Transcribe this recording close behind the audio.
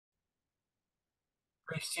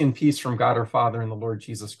Grace and peace from God our Father and the Lord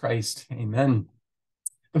Jesus Christ. Amen.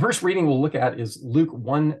 The first reading we'll look at is Luke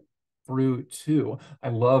 1 through 2. I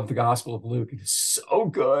love the Gospel of Luke. It is so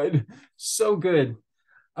good, so good.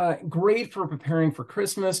 Great for preparing for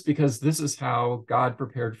Christmas because this is how God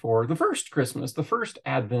prepared for the first Christmas, the first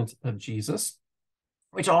advent of Jesus,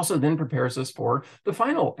 which also then prepares us for the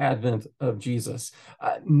final advent of Jesus.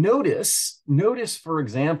 Notice, for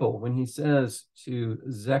example, when he says to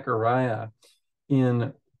Zechariah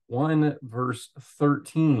in 1 verse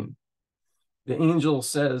 13, the angel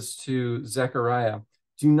says to Zechariah,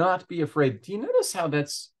 "Do not be afraid." Do you notice how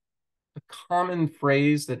that's a common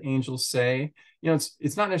phrase that angels say?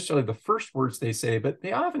 It's not necessarily the first words they say, but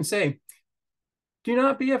they often say, "Do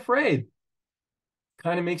not be afraid."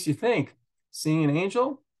 Kind of makes you think, seeing an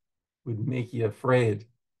angel would make you afraid.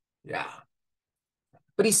 Yeah.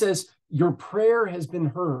 But he says, "Your prayer has been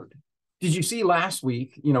heard." Did you see last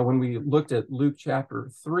week, when we looked at Luke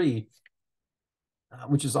chapter 3,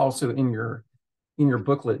 which is also in your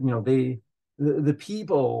booklet, the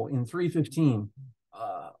people in 3:15,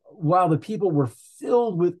 while the people were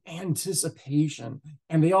filled with anticipation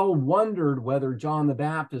and they all wondered whether John the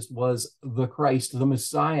Baptist was the Christ, the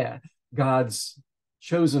Messiah, God's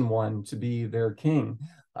chosen one to be their king.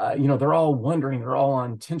 They're all wondering, they're all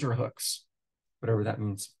on tenterhooks, whatever that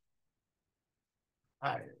means.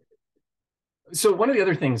 So one of the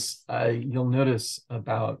other things you'll notice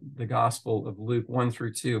about the Gospel of Luke 1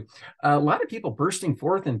 through 2, a lot of people bursting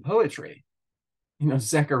forth in poetry.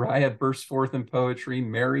 Zechariah bursts forth in poetry,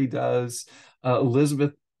 Mary does,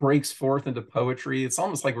 Elizabeth breaks forth into poetry. It's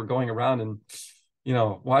almost like we're going around and,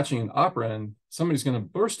 watching an opera and somebody's going to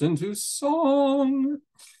burst into song,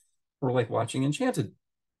 or like watching Enchanted.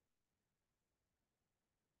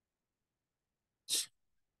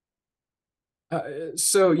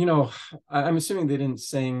 So, I'm assuming they didn't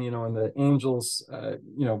sing, and the angels,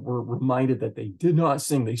 were reminded that they did not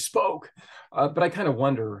sing, they spoke. But I kind of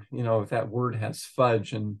wonder, if that word has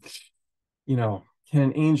fudge and, can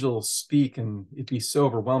an angel speak and it be so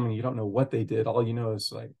overwhelming you don't know what they did? All you know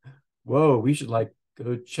is like, whoa, we should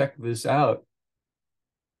go check this out.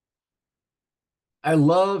 I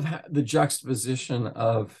love the juxtaposition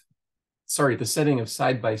the setting of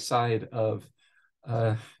side by side of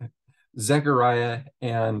Zechariah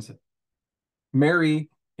and Mary,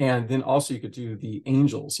 and then also you could do the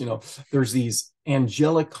angels. There's these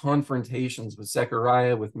angelic confrontations with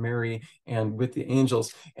Zechariah, with Mary, and with the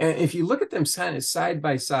angels. And if you look at them side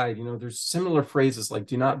by side, there's similar phrases like,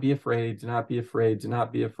 "Do not be afraid, do not be afraid, do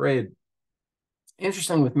not be afraid."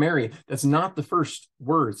 Interesting with Mary, that's not the first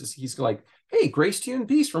words. He's like, "Hey, grace to you and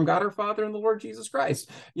peace from God our Father and the Lord Jesus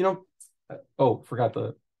Christ." Forgot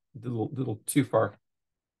the little too far.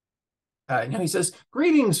 Now he says,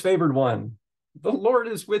 "Greetings, favored one. The Lord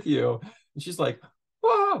is with you." And she's like,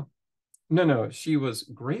 "Oh." No, she was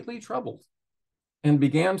greatly troubled and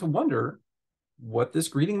began to wonder what this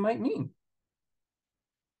greeting might mean.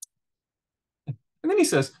 And then he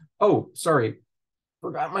says, "Oh, sorry,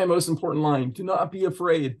 forgot my most important line. Do not be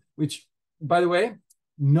afraid," which, by the way,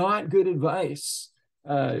 not good advice.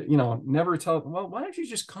 Never tell, well, why don't you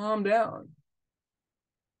just calm down?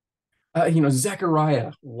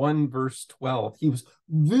 Zechariah 1 verse 12, he was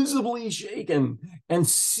visibly shaken and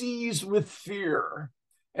seized with fear.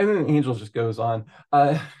 And then the angel just goes on.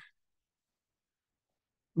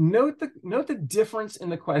 Note the difference in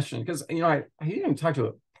the question, because I even talked to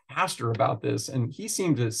a pastor about this, and he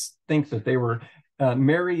seemed to think that they were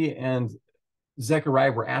Mary and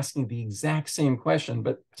Zechariah were asking the exact same question,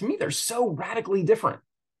 but to me they're so radically different.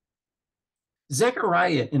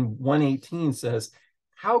 Zechariah in 1:18 says,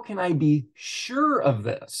 "How can I be sure of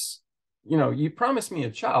this? You promised me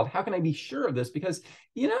a child. How can I be sure of this? Because,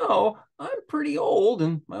 I'm pretty old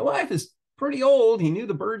and my wife is pretty old." He knew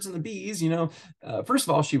the birds and the bees. First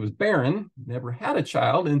of all, she was barren, never had a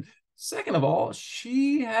child. And second of all,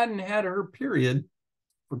 she hadn't had her period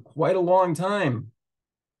for quite a long time.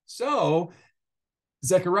 So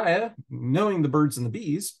Zechariah, knowing the birds and the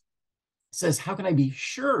bees, says, "How can I be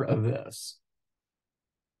sure of this?"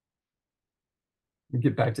 We'll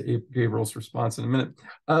get back to Gabriel's response in a minute.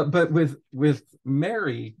 But with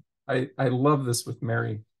Mary, I love this with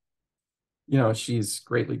Mary. She's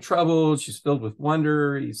greatly troubled. She's filled with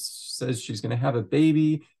wonder. He says she's going to have a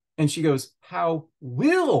baby. And she goes, "How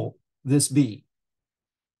will this be?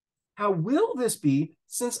 How will this be,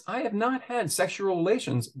 since I have not had sexual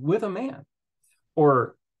relations with a man?"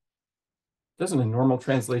 Or doesn't a normal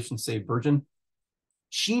translation say virgin?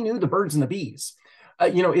 She knew the birds and the bees.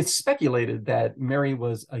 It's speculated that Mary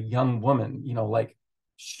was a young woman, like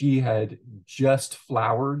she had just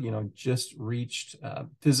flowered, just reached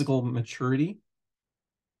physical maturity.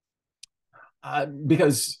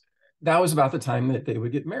 because that was about the time that they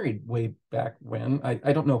would get married way back when.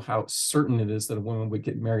 I don't know how certain it is that a woman would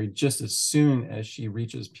get married just as soon as she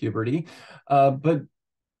reaches puberty, but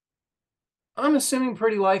I'm assuming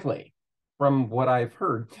pretty likely from what I've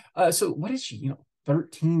heard. So what is she,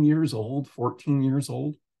 13 years old, 14 years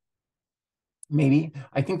old? Maybe.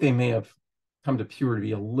 I think they may have come to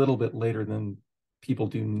puberty a little bit later than people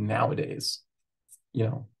do nowadays.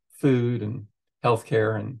 Food and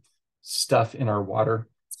healthcare and stuff in our water.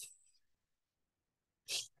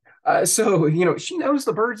 So she knows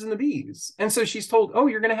the birds and the bees. And so she's told, oh,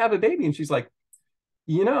 you're going to have a baby. And she's like,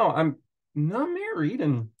 I'm not married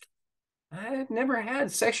and I've never had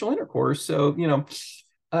sexual intercourse. So,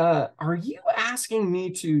 are you asking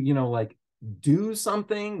me to, like do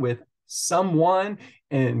something with someone?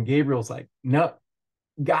 And Gabriel's like, no,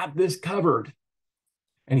 got this covered.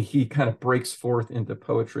 And he kind of breaks forth into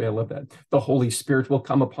poetry. I love that. The Holy Spirit will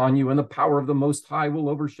come upon you and the power of the Most High will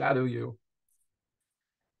overshadow you.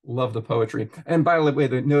 Love the poetry. And by the way,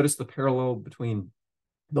 notice the parallel between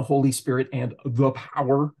the Holy Spirit and the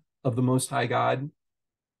power of the Most High God.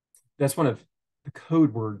 That's one of the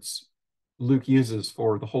code words Luke uses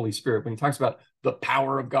for the Holy Spirit. When he talks about the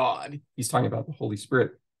power of God, he's talking about the Holy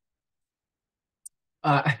Spirit.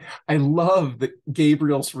 I love that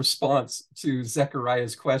Gabriel's response to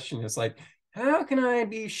Zechariah's question is like, how can I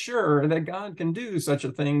be sure that God can do such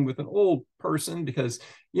a thing with an old person? Because,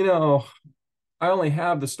 I only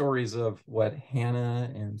have the stories of what Hannah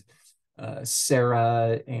and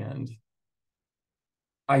Sarah and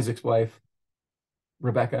Isaac's wife,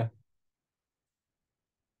 Rebecca.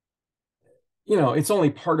 It's only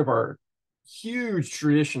part of our huge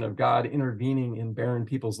tradition of God intervening in barren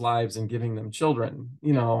people's lives and giving them children,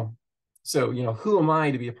 So, who am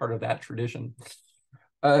I to be a part of that tradition?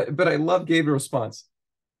 But I love Gabriel's response.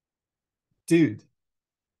 Dude,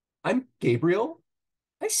 I'm Gabriel.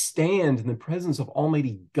 I stand in the presence of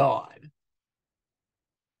Almighty God.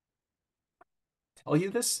 Tell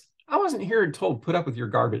you this, I wasn't here and told put up with your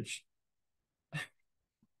garbage.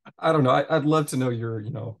 I don't know. I'd love to know your,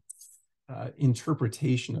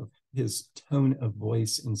 interpretation of his tone of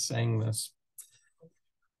voice in saying this.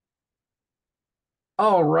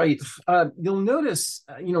 All right. You'll notice,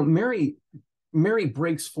 Mary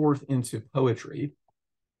breaks forth into poetry.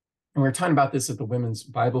 And we were talking about this at the women's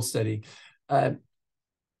Bible study.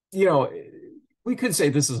 We could say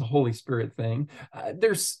this is a Holy Spirit thing.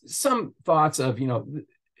 There's some thoughts of,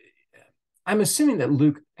 I'm assuming that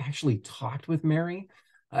Luke actually talked with Mary.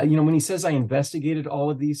 When he says, I investigated all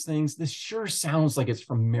of these things, this sure sounds like it's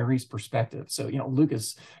from Mary's perspective. So, Luke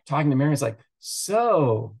is talking to Mary. He's like,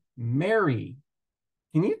 so, Mary,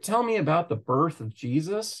 can you tell me about the birth of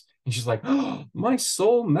Jesus? And she's like, oh, my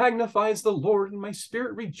soul magnifies the Lord, and my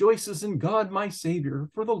spirit rejoices in God, my Savior,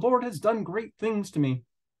 for the Lord has done great things to me.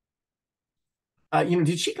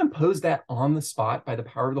 Did she compose that on the spot by the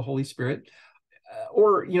power of the Holy Spirit?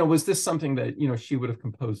 Or was this something that she would have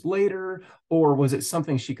composed later, or was it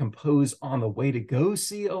something she composed on the way to go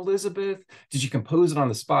see Elizabeth? Did she compose it on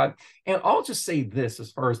the spot? And I'll just say this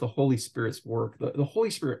as far as the Holy Spirit's work. The Holy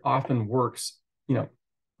Spirit often works,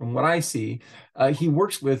 from what I see, he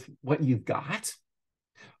works with what you've got,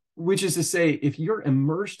 which is to say, if you're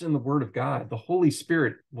immersed in the Word of God, the Holy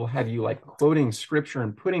Spirit will have you like quoting scripture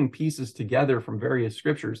and putting pieces together from various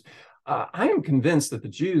scriptures. I am convinced that the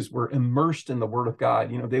Jews were immersed in the Word of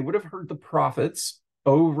God. They would have heard the prophets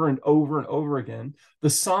over and over and over again. The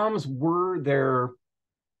Psalms were their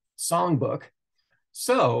songbook.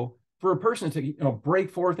 So for a person to break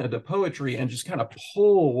forth into poetry and just kind of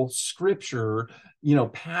pull scripture,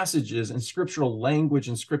 passages and scriptural language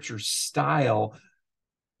and scripture style,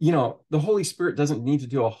 the Holy Spirit doesn't need to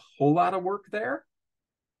do a whole lot of work there.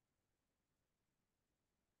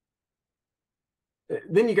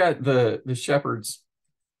 Then you got the shepherds.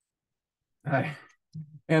 And,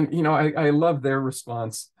 I love their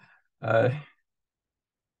response. The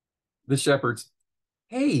shepherds,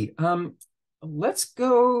 hey, let's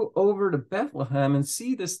go over to Bethlehem and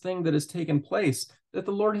see this thing that has taken place that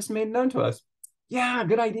the Lord has made known to us. Yeah,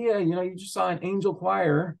 good idea. You just saw an angel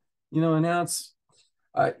choir, announce.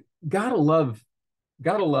 Gotta love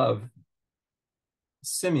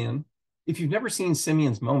Simeon. If you've never seen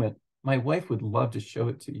Simeon's moment, my wife would love to show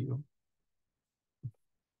it to you.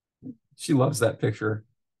 She loves that picture.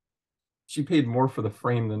 She paid more for the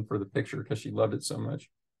frame than for the picture because she loved it so much.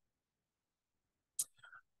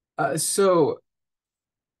 So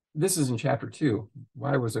this is in chapter 2.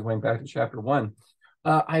 Why was I going back to chapter 1?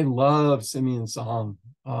 I love Simeon's song.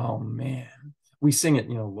 Oh, man. We sing it,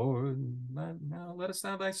 Lord, now let us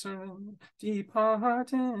have thy servant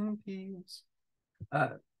depart in peace.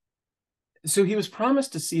 So he was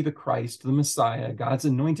promised to see the Christ, the Messiah, God's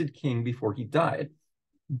anointed king, before he died.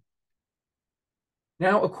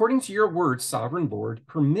 Now, according to your word, sovereign Lord,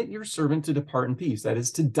 permit your servant to depart in peace, that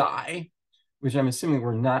is to die, which I'm assuming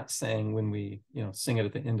we're not saying when we, sing it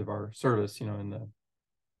at the end of our service, in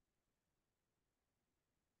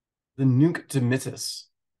the Nunc Dimittis.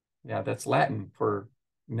 Yeah, that's Latin for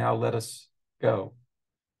now let us go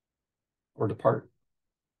or depart.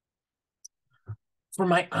 For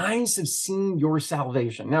my eyes have seen your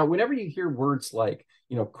salvation. Now, whenever you hear words like,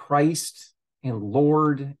 Christ and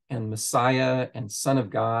Lord and Messiah and Son of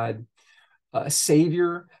God,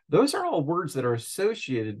 Savior, those are all words that are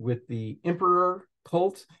associated with the emperor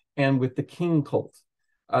cult and with the king cult.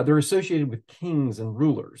 They're associated with kings and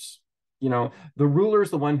rulers. The ruler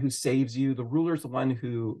is the one who saves you. The ruler is the one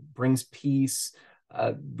who brings peace.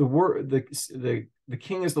 The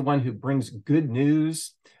king is the one who brings good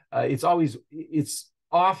news. It's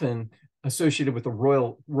often associated with the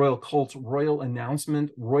royal cult, royal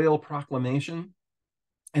announcement, royal proclamation.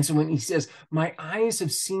 And so when he says, my eyes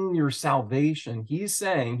have seen your salvation, he's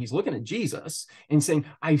looking at Jesus and saying,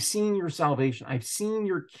 I've seen your salvation. I've seen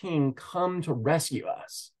your king come to rescue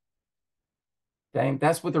us. Okay,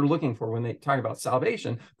 that's what they're looking for when they talk about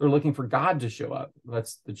salvation. They're looking for God to show up.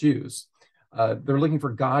 That's the Jews. They're looking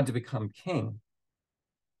for God to become king.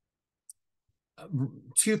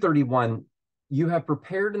 231, you have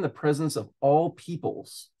prepared in the presence of all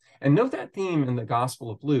peoples. And note that theme in the Gospel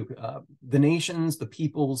of Luke, the nations, the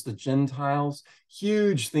peoples, the Gentiles,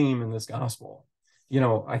 huge theme in this gospel.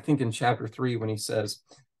 I think in chapter 3, when he says,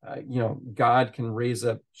 God can raise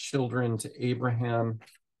up children to Abraham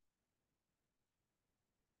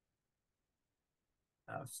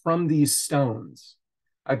from these stones.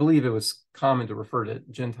 I believe it was common to refer to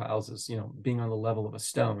Gentiles as, being on the level of a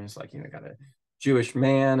stone. It's like, got a Jewish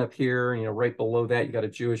man up here, right below that, you got a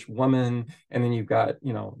Jewish woman, and then you've got,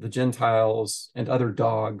 the Gentiles and other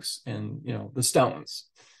dogs and, the stones,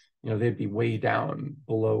 they'd be way down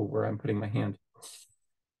below where I'm putting my hand.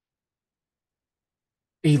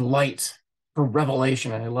 A light for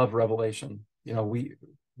revelation. And I love revelation.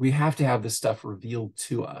 We have to have this stuff revealed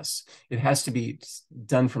to us. It has to be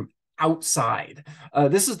done from outside.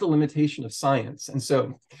 This is the limitation of science. And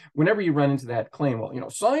so whenever you run into that claim, well,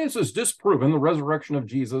 science has disproven the resurrection of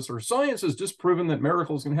Jesus, or science has disproven that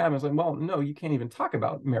miracles can happen. It's like, well, no, you can't even talk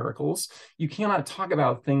about miracles. You cannot talk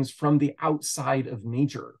about things from the outside of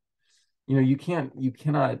nature.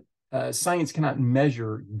 Science cannot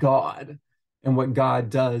measure God and what God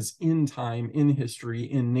does in time, in history,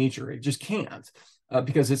 in nature. It just can't,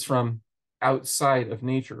 because it's from outside of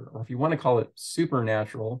nature. Or if you want to call it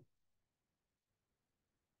supernatural,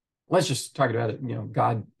 let's just talk about it,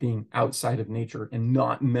 God being outside of nature and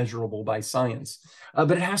not measurable by science.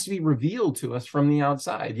 But it has to be revealed to us from the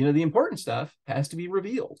outside. The important stuff has to be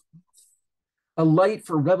revealed. A light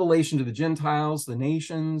for revelation to the Gentiles, the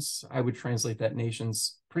nations. I would translate that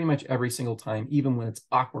nations pretty much every single time, even when it's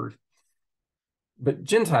awkward. But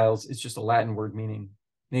Gentiles is just a Latin word meaning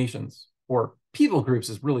nations, or people groups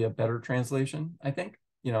is really a better translation, I think.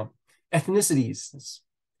 Ethnicities, it's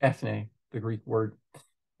ethne, the Greek word.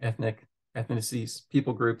 Ethnic, ethnicities,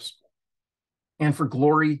 people groups, and for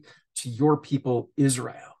glory to your people,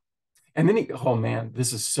 Israel. And then oh man,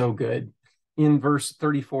 this is so good. In verse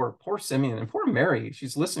 34, poor Simeon and poor Mary,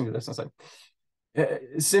 she's listening to this. And it's like,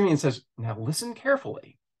 Simeon says, now listen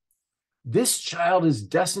carefully. This child is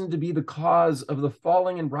destined to be the cause of the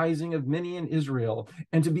falling and rising of many in Israel,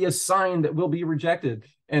 and to be a sign that will be rejected.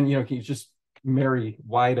 And, he's just Mary,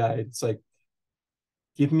 wide-eyed. It's like,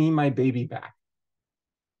 give me my baby back.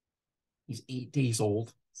 He's 8 days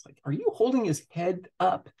old. It's like, are you holding his head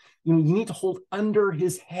up? You need to hold under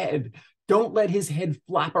his head. Don't let his head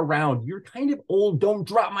flap around. You're kind of old. Don't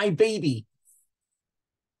drop my baby.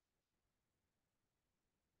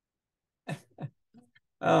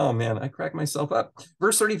 Oh man, I crack myself up.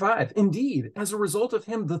 Verse 35, indeed, as a result of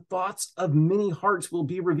him, the thoughts of many hearts will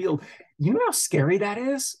be revealed. You know how scary that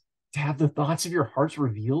is? To have the thoughts of your hearts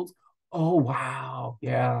revealed? Oh, wow.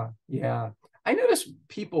 Yeah. I notice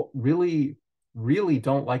people really, really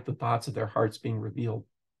don't like the thoughts of their hearts being revealed.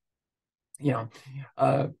 And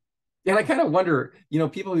I kind of wonder,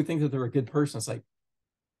 people who think that they're a good person, it's like,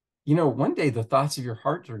 one day the thoughts of your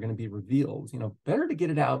heart are going to be revealed. Better to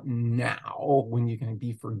get it out now when you can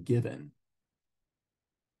be forgiven.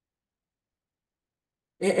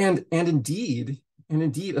 And indeed,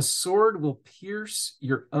 a sword will pierce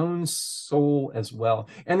your own soul as well.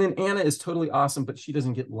 And then Anna is totally awesome, but she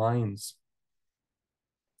doesn't get lines.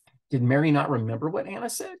 Did Mary not remember what Anna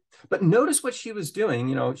said? But notice what she was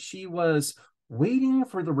doing. She was waiting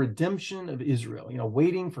for the redemption of Israel,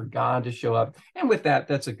 waiting for God to show up. And with that,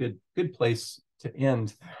 that's a good place to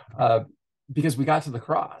end, because we got to the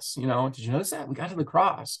cross. Did you notice that? We got to the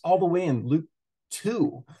cross all the way in Luke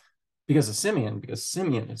 2 because Simeon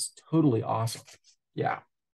is totally awesome. Yeah.